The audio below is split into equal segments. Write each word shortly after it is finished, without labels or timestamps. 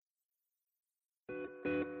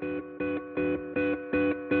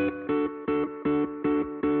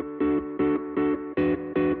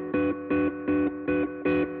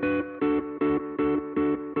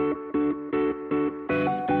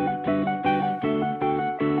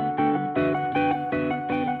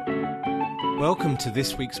Welcome to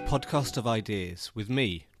this week's podcast of ideas with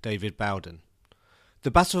me, David Bowden.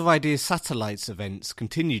 The Battle of Ideas Satellites events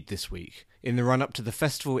continued this week in the run-up to the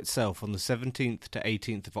festival itself on the 17th to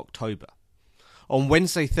 18th of October. On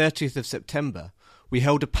Wednesday 30th of September, we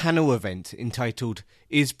held a panel event entitled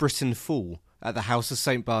Is Britain Full? At the House of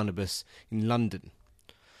St Barnabas in London.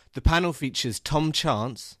 The panel features Tom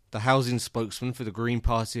Chance, the housing spokesman for the Green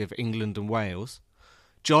Party of England and Wales,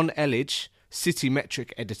 John Elledge, City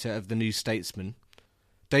Metric editor of The New Statesman,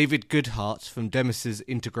 David Goodhart from Demis's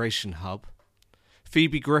Integration Hub,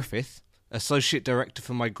 Phoebe Griffith, Associate Director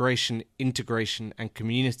for Migration, Integration and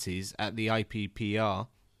Communities at the IPPR,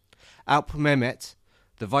 Alp Mehmet,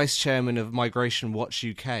 the Vice Chairman of Migration Watch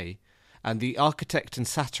UK, and the architect and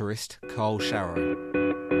satirist Carl Sharrow.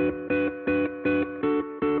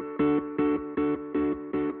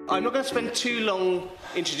 I'm not going to spend too long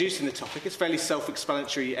introducing the topic. It's fairly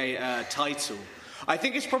self-explanatory title. I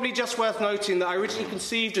think it's probably just worth noting that I originally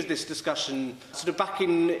conceived of this discussion sort of back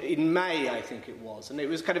in May, I think it was, and it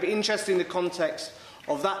was kind of interesting in the context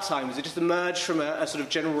of that time, as it just emerged from a sort of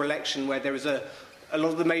general election where there was a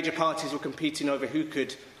lot of the major parties were competing over who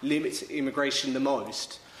could limit immigration the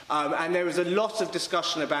most. And there was a lot of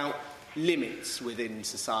discussion about limits within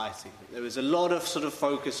society. There was a lot of sort of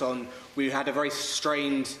focus on, we had a very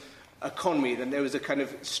strained economy, then there was a kind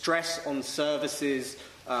of stress on services,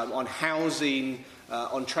 on housing,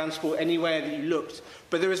 on transport, anywhere that you looked.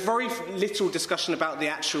 But there was very little discussion about the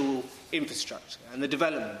actual infrastructure and the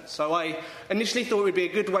development. So I initially thought it would be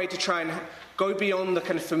a good way to try and go beyond the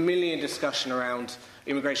kind of familiar discussion around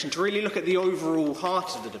immigration to really look at the overall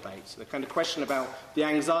heart of the debate, so the kind of question about the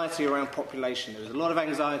anxiety around population. There was a lot of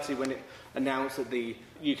anxiety when it announced that the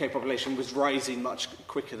UK population was rising much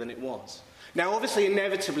quicker than it was. Now, obviously,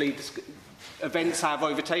 inevitably, events have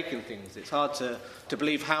overtaken things. It's hard to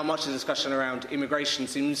believe how much the discussion around immigration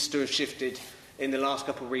seems to have shifted in the last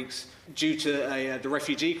couple of weeks due to the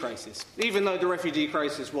refugee crisis. Even though the refugee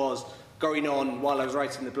crisis was going on while I was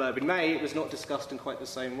writing the blurb in May, it was not discussed in quite the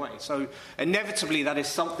same way. So inevitably that is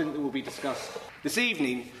something that will be discussed this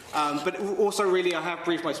evening, but also really I have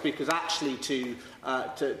briefed my speakers actually to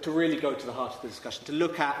really go to the heart of the discussion, to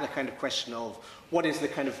look at the kind of question of what is the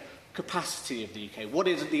kind of capacity of the UK, what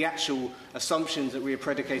is the actual assumptions that we are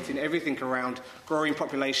predicating everything around growing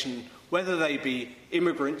population, whether they be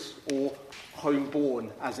immigrants or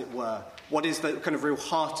homeborn, as it were. What is the kind of real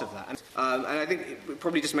heart of that? And I think it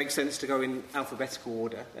probably just makes sense to go in alphabetical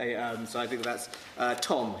order. So I think that's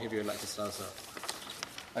Tom, if you would like to start us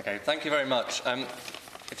off. Okay, thank you very much.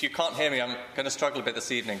 If you can't hear me, I'm going to struggle a bit this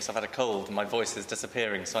evening because I've had a cold and my voice is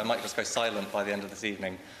disappearing, so I might just go silent by the end of this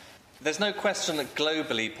evening. There's no question that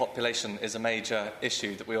globally population is a major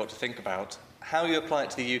issue that we ought to think about. How you apply it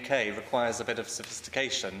to the UK requires a bit of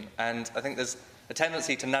sophistication, and I think there's a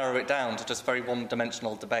tendency to narrow it down to just very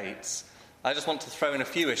one-dimensional debates. I just want to throw in a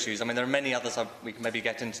few issues. I mean, there are many others we can maybe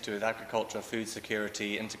get into with agriculture, food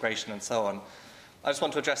security, integration and so on. I just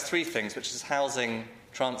want to address three things, which is housing,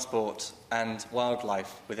 transport and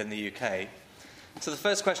wildlife within the UK. So the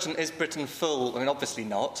first question, is Britain full? I mean, obviously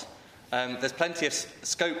not. There's plenty of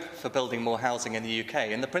scope for building more housing in the UK,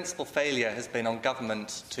 and the principal failure has been on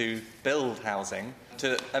government to build housing,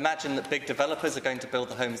 to imagine that big developers are going to build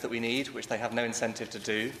the homes that we need, which they have no incentive to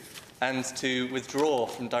do, and to withdraw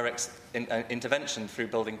from direct intervention through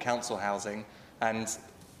building council housing and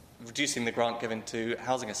reducing the grant given to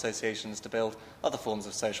housing associations to build other forms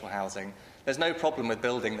of social housing. There's no problem with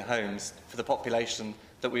building the homes for the population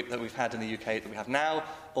that we've had in the UK that we have now,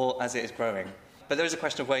 or as it is growing. But there is a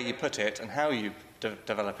question of where you put it and how you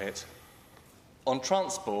develop it. On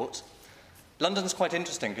transport, London's quite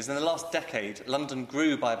interesting because in the last decade, London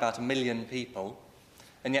grew by about 1 million people,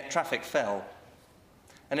 and yet traffic fell.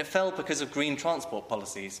 And it fell because of green transport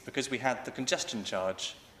policies, because we had the congestion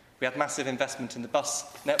charge. We had massive investment in the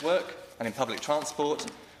bus network and in public transport.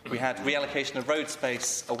 We had reallocation of road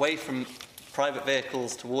space away from private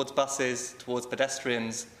vehicles towards buses, towards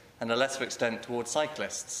pedestrians, and to a lesser extent towards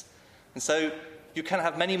cyclists. And so you can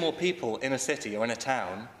have many more people in a city or in a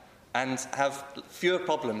town and have fewer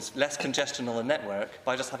problems, less congestion on the network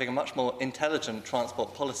by just having a much more intelligent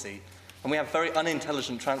transport policy. And we have very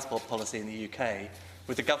unintelligent transport policy in the UK,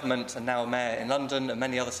 with the government and now a mayor in London and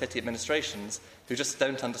many other city administrations who just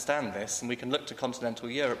don't understand this. And we can look to continental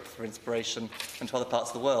Europe for inspiration and to other parts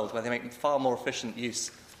of the world where they make far more efficient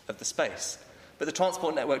use of the space. But the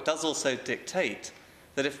transport network does also dictate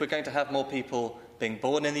that if we're going to have more people being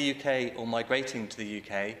born in the UK or migrating to the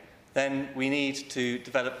UK, then we need to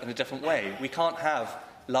develop in a different way. We can't have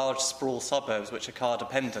large sprawl suburbs which are car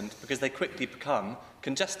dependent because they quickly become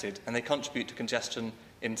congested and they contribute to congestion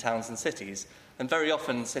in towns and cities. And very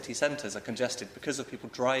often city centres are congested because of people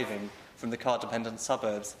driving from the car-dependent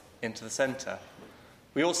suburbs into the centre.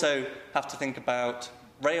 We also have to think about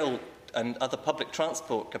rail and other public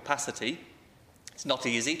transport capacity. It's not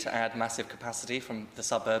easy to add massive capacity from the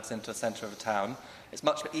suburbs into the centre of a town. It's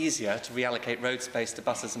much easier to reallocate road space to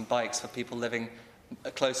buses and bikes for people living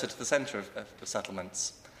closer to the centre of the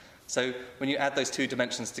settlements. So when you add those two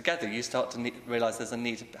dimensions together, you start to realise there's a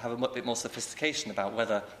need to have a bit more sophistication about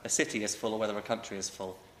whether a city is full or whether a country is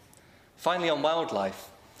full. Finally, on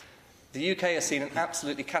wildlife, the UK has seen an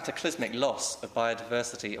absolutely cataclysmic loss of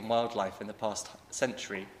biodiversity and wildlife in the past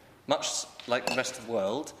century, much like the rest of the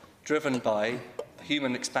world, driven by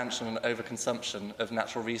human expansion and overconsumption of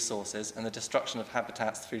natural resources and the destruction of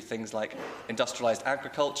habitats through things like industrialised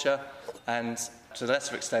agriculture and, to a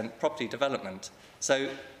lesser extent, property development. So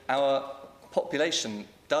our population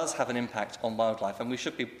does have an impact on wildlife, and we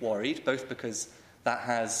should be worried, both because that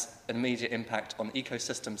has an immediate impact on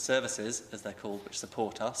ecosystem services, as they're called, which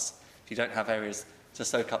support us. If you don't have areas to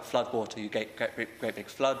soak up floodwater, you get great big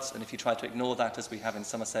floods, and if you try to ignore that, as we have in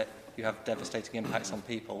Somerset, you have devastating impacts on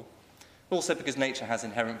people. Also because nature has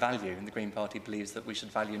inherent value, and the Green Party believes that we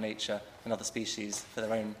should value nature and other species for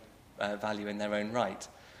their own value in their own right.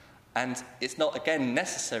 And it's not, again,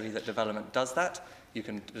 necessary that development does that. You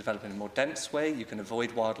can develop in a more dense way, you can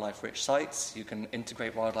avoid wildlife-rich sites, you can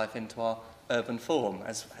integrate wildlife into our urban form,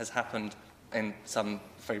 as has happened in some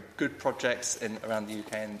very good projects around the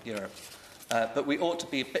UK and Europe. But we ought to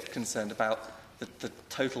be a bit concerned about the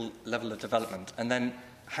total level of development. And then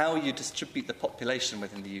how you distribute the population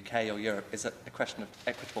within the UK or Europe is a question of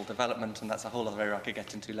equitable development, and that's a whole other area I could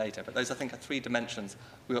get into later. But those, I think, are three dimensions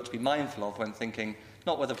we ought to be mindful of when thinking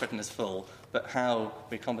not whether Britain is full, but how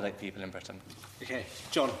we accommodate people in Britain. Okay,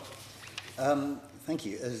 John. Thank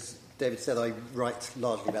you. As David said, I write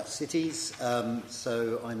largely about cities,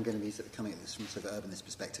 so I'm going to be sort of coming at this from sort of urbanist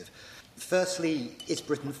perspective. Firstly, is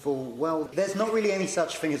Britain full? Well, there's not really any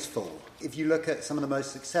such thing as full. If you look at some of the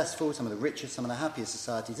most successful, some of the richest, some of the happiest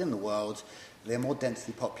societies in the world, they're more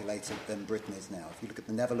densely populated than Britain is now. If you look at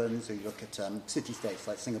the Netherlands or you look at city-states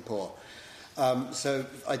like Singapore. So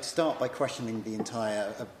I'd start by questioning the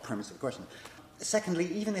entire premise of the question.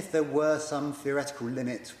 Secondly, even if there were some theoretical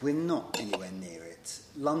limit, we're not anywhere near it.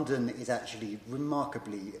 London is actually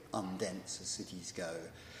remarkably undense as cities go.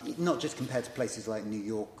 Not just compared to places like New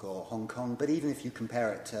York or Hong Kong, but even if you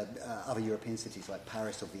compare it to other European cities like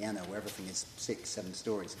Paris or Vienna, where everything is 6-7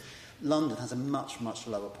 stories, London has a much, much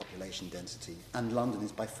lower population density, and London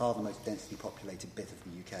is by far the most densely populated bit of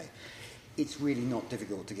the UK. It's really not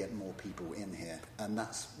difficult to get more people in here, and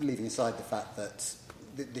that's leaving aside the fact that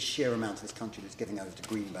the sheer amount of this country that's giving over to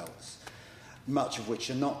green belts, much of which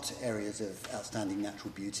are not areas of outstanding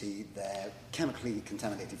natural beauty. They're chemically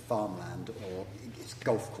contaminated farmland or it's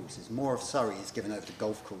golf courses. More of Surrey is given over to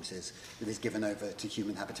golf courses than is given over to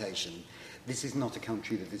human habitation. This is not a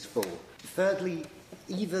country that is full. Thirdly,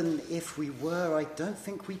 even if we were, I don't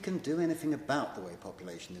think we can do anything about the way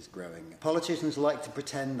population is growing. Politicians like to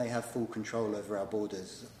pretend they have full control over our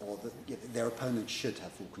borders, or that their opponents should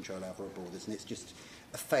have full control over our borders, and it's just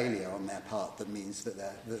a failure on their part that means that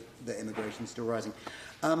the immigration is still rising.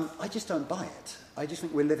 I just don't buy it. I just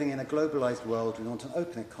think we're living in a globalised world. We want an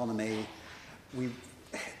open economy.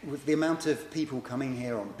 With the amount of people coming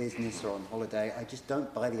here on business or on holiday, I just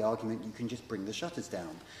don't buy the argument you can just bring the shutters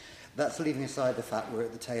down. That's leaving aside the fact we're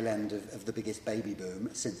at the tail end of the biggest baby boom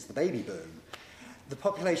since the baby boom. The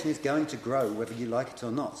population is going to grow whether you like it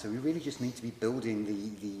or not, so we really just need to be building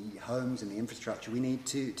the homes and the infrastructure we need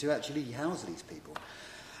to actually house these people.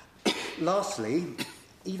 Lastly,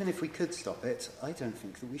 even if we could stop it, I don't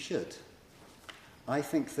think that we should. I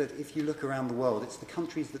think that if you look around the world, it's the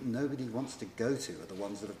countries that nobody wants to go to are the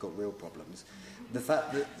ones that have got real problems. The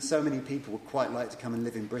fact that so many people would quite like to come and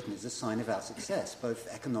live in Britain is a sign of our success, both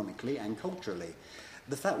economically and culturally.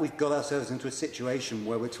 The fact we've got ourselves into a situation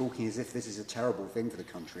where we're talking as if this is a terrible thing for the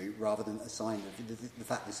country, rather than a sign of the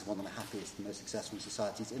fact this is one of the happiest and most successful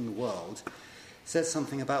societies in the world, says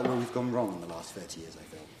something about where we've gone wrong in the last 30 years, I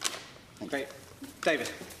feel. Great.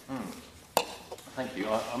 David. Thank you.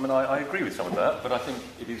 I agree with some of that, but I think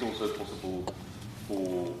it is also possible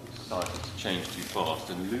for society to change too fast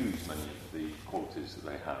and lose many of the qualities that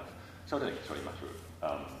they have. So I don't think it's really a matter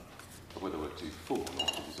of whether we're too full or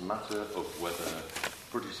not. It's a matter of whether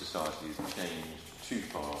British society has changed too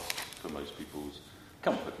fast for most people's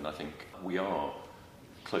comfort, and I think we are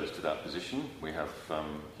close to that position. We have a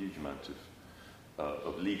huge amount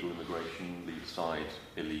of legal immigration, leave aside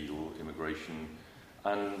illegal immigration,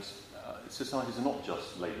 and societies are not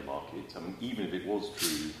just labour markets. I mean, even if it was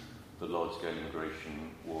true that large-scale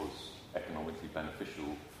immigration was economically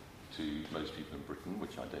beneficial to most people in Britain,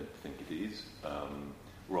 which I don't think it is.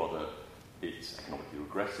 Rather, it's economically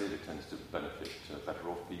regressive. It tends to benefit better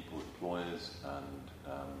off people, employers, and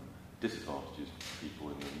disadvantages people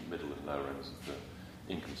in the middle and lower ends of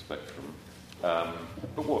the income spectrum.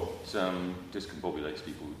 But what discombobulates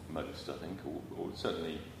people most, I think, or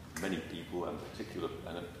certainly many people, and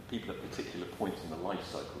people at particular points in the life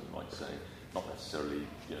cycle, you might say, not necessarily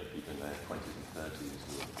people in their 20s and 30s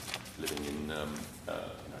who are living in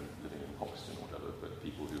living in Hoxton or whatever, but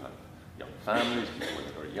people who have young families, people when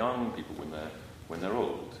they're very young, people when they're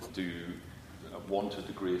old, do want a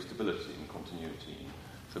degree of stability and continuity and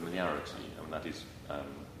familiarity, and that is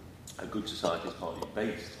a good society is partly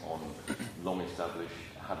based on long-established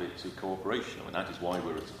habits of cooperation. I mean, that is why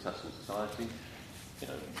we're a successful society.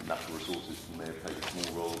 Natural resources may have played a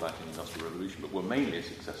small role back in the Industrial Revolution, but we're mainly a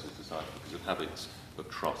successful society because of habits of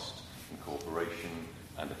trust and cooperation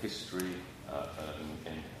and a history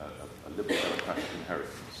and a liberal democratic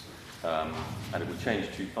inheritance. And if we change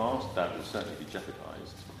too fast, that will certainly be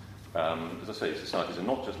jeopardised. As I say, societies are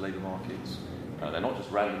not just labour markets. They're not just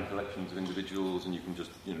random collections of individuals, and you can just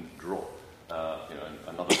drop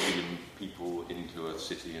another million people into a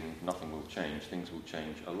city and nothing will change. Things will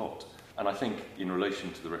change a lot. And I think in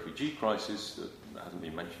relation to the refugee crisis, that hasn't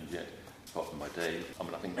been mentioned yet, apart from by Dave, I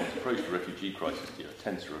think one's approach to the refugee crisis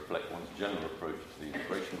tends to reflect one's general approach to the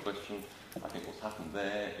immigration question. I think what's happened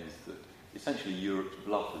there is that essentially Europe's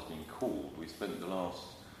bluff has been called. We've spent the last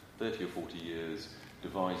 30 or 40 years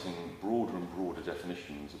devising broader and broader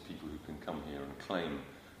definitions of people who can come here and claim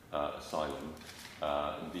asylum.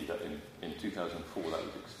 Indeed, in 2004 that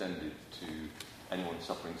was extended to anyone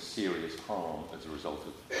suffering serious harm as a result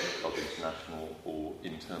of international or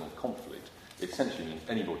internal conflict. It essentially means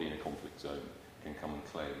anybody in a conflict zone can come and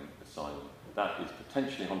claim asylum. That is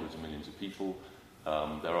potentially hundreds of millions of people.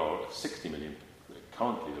 There are 60 million,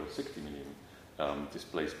 currently there are 60 million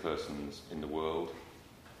displaced persons in the world.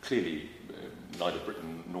 Clearly, neither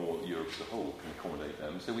Britain nor Europe as a whole can accommodate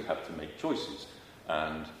them, so we have to make choices.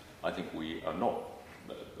 And I think we are not,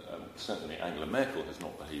 certainly Angela Merkel has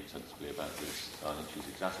not behaved sensibly about this. I think she's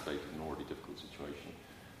exacerbated an already difficult situation.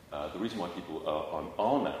 The reason why people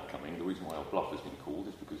are now coming, the reason why our bluff has been called,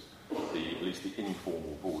 is because at least the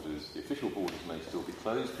informal borders, the official borders may still be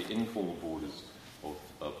closed, the informal borders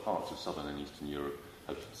of parts of southern and eastern Europe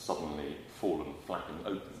have suddenly fallen flapping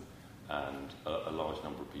open. And a large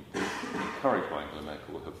number of people, encouraged by Angela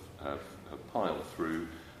Merkel, have piled through.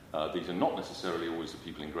 These are not necessarily always the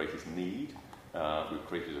people in greatest need. We've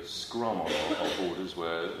created a scrum on our borders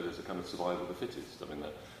where there's a kind of survival of the fittest. I mean,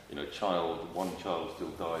 one child still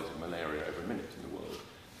dies of malaria every minute in the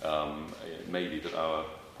world. It may be that our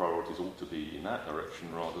priorities ought to be in that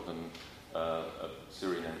direction rather than a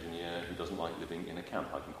Syrian engineer who doesn't like living in a camp.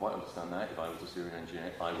 I can quite understand that. If I was a Syrian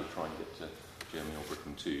engineer, I would try and get to Germany or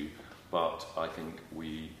Britain too. But I think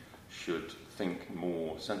we should think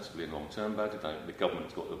more sensibly and long-term about it. The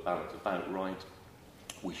government's got the balance about right.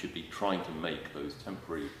 We should be trying to make those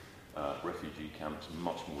temporary refugee camps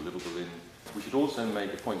much more livable in. We should also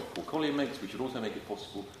make a point that Paul Collier makes. We should also make it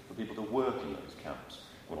possible for people to work in those camps.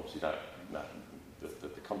 Well, obviously,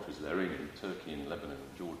 the countries they're in Turkey and Lebanon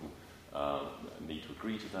and Jordan, need to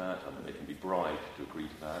agree to that. I mean, they can be bribed to agree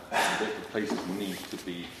to that. The places need to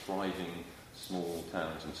be thriving small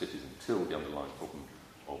towns and cities until the underlying problem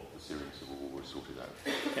of the Syrian civil war is sorted out.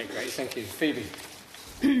 Okay, great. Thank you. Phoebe.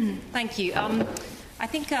 Thank you. I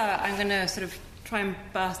think I'm going to sort of try and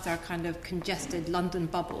burst our kind of congested London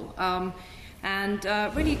bubble and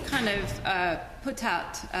really kind of put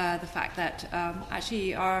out the fact that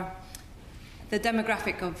actually the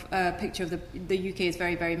demographic of picture of the UK is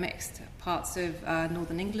very, very mixed. Parts of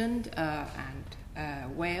northern England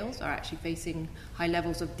and Wales are actually facing high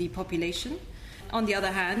levels of depopulation. On the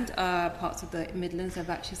other hand, parts of the Midlands have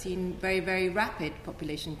actually seen very, very rapid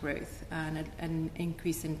population growth and an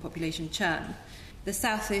increase in population churn. The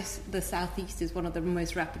southeast is one of the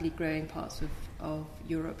most rapidly growing parts of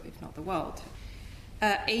Europe, if not the world.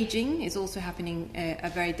 Ageing is also happening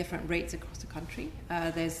at very different rates across the country.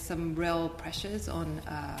 There's some real pressures on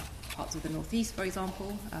parts of the northeast, for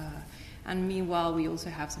example. And meanwhile, we also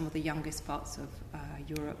have some of the youngest parts of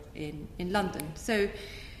Europe in London. So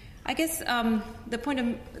I guess the point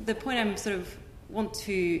I'm sort of want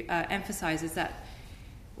to emphasize is that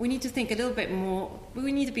we need to think a little bit more.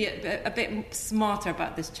 We need to be a bit smarter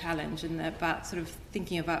about this challenge and about sort of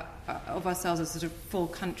thinking about of ourselves as a sort of full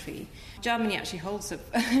country. Germany actually holds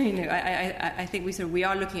I think we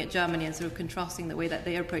are looking at Germany and sort of contrasting the way that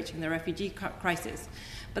they are approaching the refugee crisis,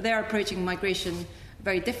 but they are approaching migration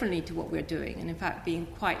very differently to what we're doing, and in fact being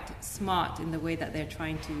quite smart in the way that they're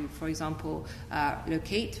trying to, for example,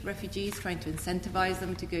 locate refugees, trying to incentivize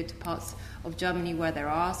them to go to parts of Germany where there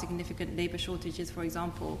are significant labour shortages, for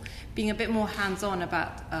example, being a bit more hands-on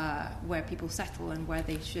about where people settle and where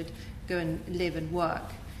they should go and live and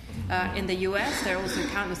work. In the US, there are also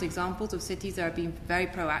countless examples of cities that are being very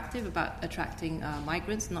proactive about attracting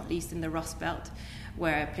migrants, not least in the Rust Belt,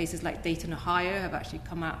 where places like Dayton, Ohio have actually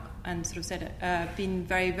come out and sort of said, been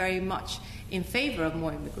very, very much in favour of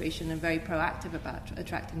more immigration and very proactive about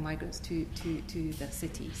attracting migrants to the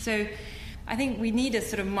city. So I think we need a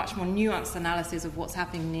sort of much more nuanced analysis of what's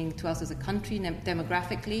happening to us as a country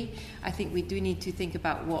demographically. I think we do need to think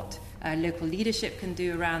about what local leadership can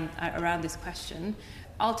do around this question.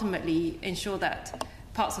 Ultimately, ensure that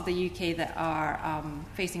parts of the UK that are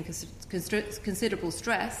facing considerable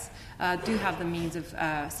stress do have the means of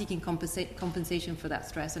seeking compensation for that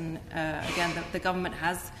stress. And again, the government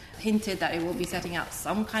has hinted that it will be setting up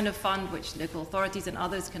some kind of fund which local authorities and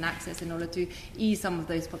others can access in order to ease some of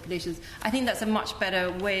those populations. I think that's a much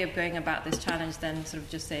better way of going about this challenge than sort of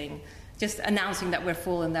just announcing that we're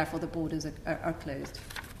full and therefore the borders are closed.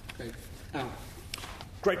 Okay.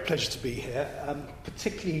 Great pleasure to be here,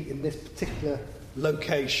 particularly in this particular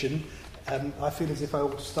location. I feel as if I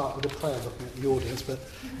ought to start with a prayer looking at the audience, but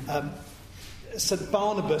St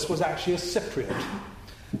Barnabas was actually a Cypriot.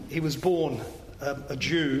 He was born a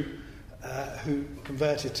Jew who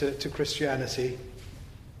converted to Christianity.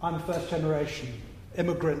 I'm a first-generation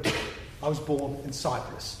immigrant. I was born in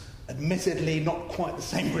Cyprus. Admittedly, not quite the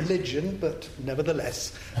same religion, but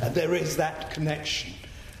nevertheless, there is that connection.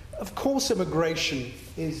 Of course, immigration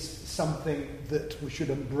is something that we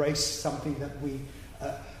should embrace, something that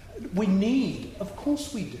we need. Of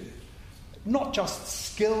course we do. Not just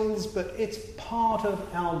skills, but it's part of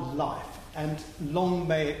our life, and long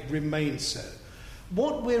may it remain so.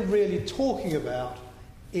 What we're really talking about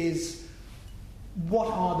is what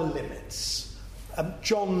are the limits?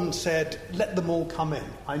 John said, let them all come in.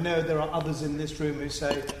 I know there are others in this room who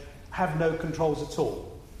say, have no controls at all.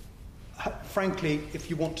 Frankly,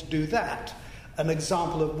 if you want to do that, an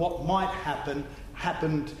example of what might happen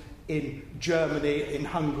happened in Germany, in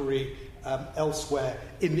Hungary, elsewhere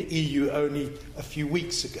in the EU only a few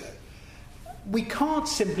weeks ago. We can't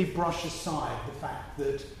simply brush aside the fact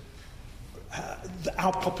that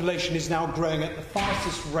our population is now growing at the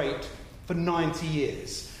fastest rate for 90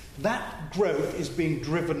 years. That growth is being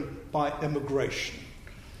driven by immigration.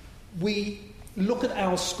 We look at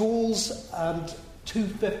our schools, and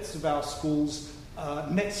 2/5 of our schools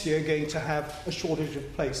next year are going to have a shortage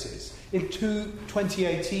of places. In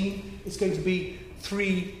 2018, it's going to be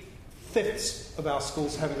 3/5 of our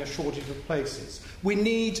schools having a shortage of places. We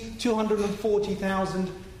need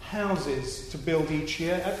 240,000 houses to build each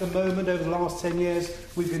year. At the moment, over the last 10 years,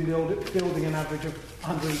 we've been building an average of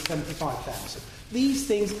 175,000. These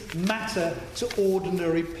things matter to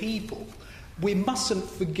ordinary people. We mustn't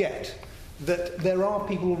forget that there are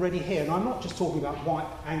people already here, and I'm not just talking about white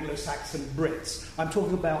Anglo-Saxon Brits, I'm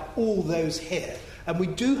talking about all those here, and we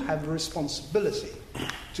do have a responsibility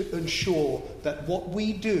to ensure that what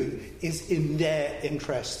we do is in their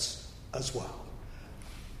interests as well.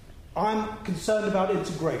 I'm concerned about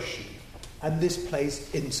integration, and this plays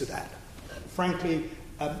into that. Frankly,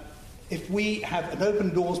 if we have an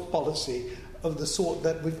open doors policy of the sort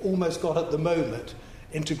that we've almost got at the moment,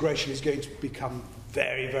 integration is going to become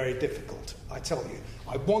very, very difficult, I tell you.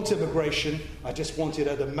 I want immigration, I just want it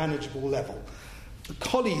at a manageable level. A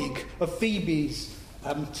colleague of Phoebe's,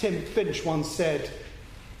 Tim Finch, once said,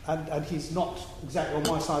 and he's not exactly on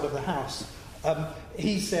my side of the house,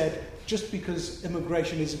 he said, just because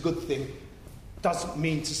immigration is a good thing doesn't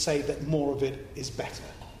mean to say that more of it is better.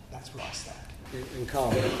 That's where I stand. And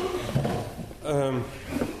Carl?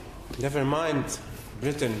 Never mind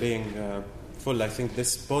Britain being full. I think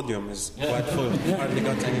this podium is quite full. Hardly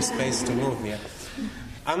got any space to move here.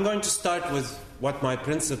 I'm going to start with what my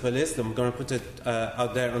principle is. I'm going to put it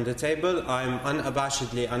out there on the table. I'm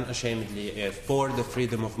unabashedly, unashamedly for the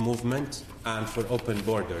freedom of movement and for open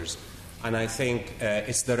borders. And I think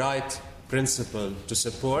it's the right principle to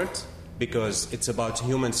support because it's about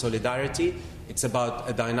human solidarity, it's about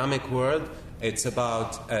a dynamic world, it's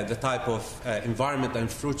about the type of environment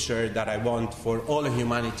and future that I want for all of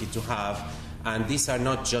humanity to have. And these are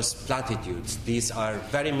not just platitudes. These are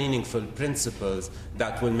very meaningful principles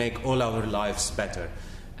that will make all our lives better.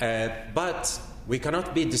 But we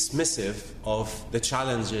cannot be dismissive of the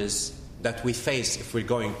challenges that we face if we're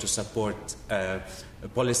going to support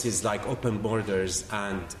policies like open borders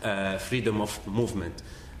and freedom of movement.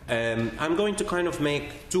 I'm going to kind of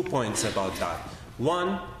make 2 points about that.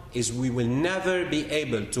 One, is we will never be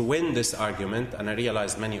able to win this argument, and I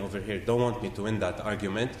realize many over here don't want me to win that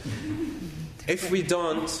argument. If we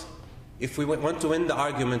want to win the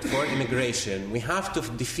argument for immigration, we have to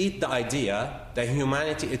defeat the idea that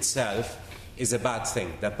humanity itself is a bad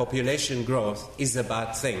thing, that population growth is a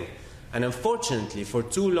bad thing. And unfortunately, for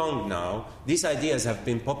too long now, these ideas have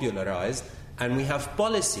been popularized, and we have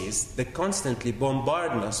policies that constantly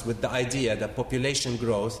bombard us with the idea that population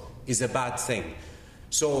growth is a bad thing.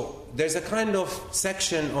 So there's a kind of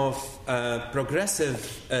section of progressive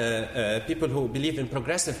people who believe in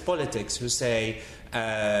progressive politics who say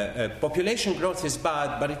population growth is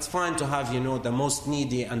bad, but it's fine to have, the most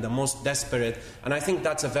needy and the most desperate. And I think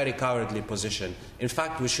that's a very cowardly position. In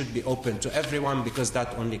fact, we should be open to everyone because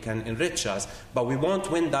that only can enrich us. But we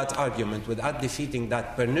won't win that argument without defeating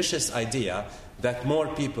that pernicious idea that more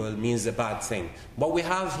people means a bad thing. What we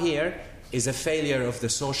have here is a failure of the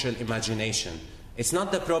social imagination. It's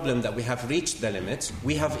not the problem that we have reached the limits.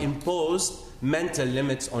 We have imposed mental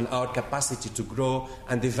limits on our capacity to grow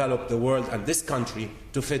and develop the world and this country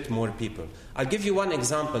to fit more people. I'll give you one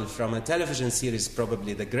example from a television series,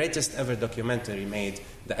 probably the greatest ever documentary made,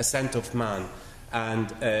 The Ascent of Man.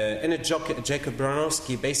 And in it, Jacob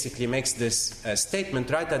Bronowski basically makes this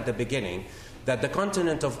statement right at the beginning, that the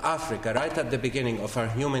continent of Africa, right at the beginning of our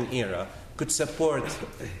human era, could support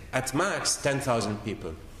at max 10,000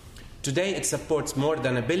 people. Today it supports more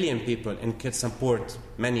than 1 billion people and can support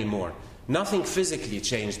many more. Nothing physically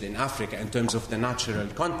changed in Africa in terms of the natural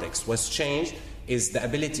context. What's changed is the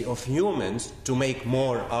ability of humans to make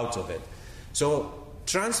more out of it. So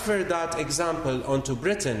transfer that example onto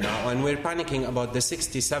Britain now, and we're panicking about the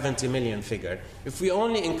 60, 70 million figure. If we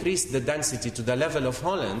only increase the density to the level of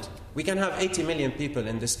Holland, we can have 80 million people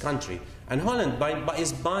in this country. And Holland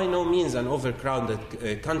is by no means an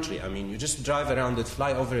overcrowded country. I mean, you just drive around it,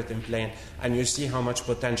 fly over it in plane, and you see how much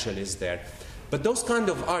potential is there. But those kind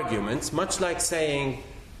of arguments, much like saying,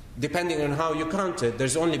 depending on how you count it,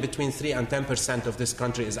 there's only between 3 and 10% of this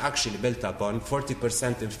country is actually built upon,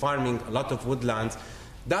 40% in farming, a lot of woodlands.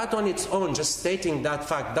 That on its own, just stating that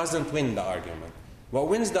fact, doesn't win the argument. What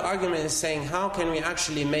wins the argument is saying, how can we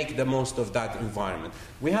actually make the most of that environment?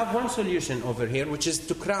 We have one solution over here, which is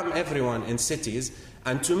to cram everyone in cities.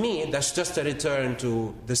 And to me, that's just a return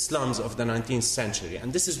to the slums of the 19th century.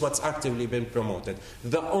 And this is what's actively been promoted.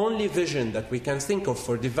 The only vision that we can think of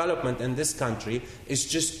for development in this country is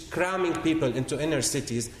just cramming people into inner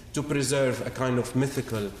cities to preserve a kind of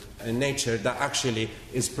mythical nature that actually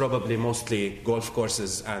is probably mostly golf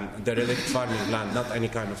courses and derelict farming land, not any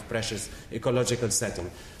kind of precious ecological setting.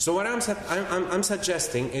 So what I'm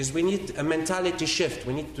suggesting is we need a mentality shift.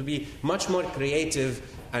 We need to be much more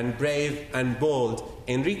creative and brave and bold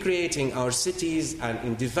in recreating our cities and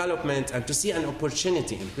in development, and to see an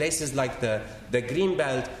opportunity in places like the Green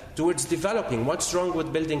Belt towards developing. What's wrong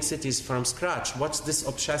with building cities from scratch? What's this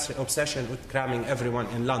obsession with cramming everyone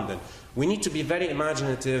in London? We need to be very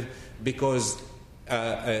imaginative because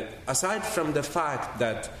aside from the fact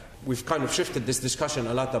that we've kind of shifted this discussion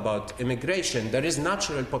a lot about immigration, there is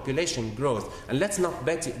natural population growth. And let's not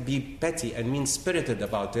be petty and mean-spirited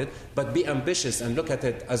about it, but be ambitious and look at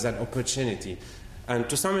it as an opportunity. And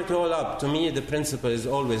to sum it all up, to me, the principle is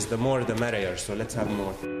always the more the merrier, so let's have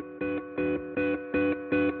more.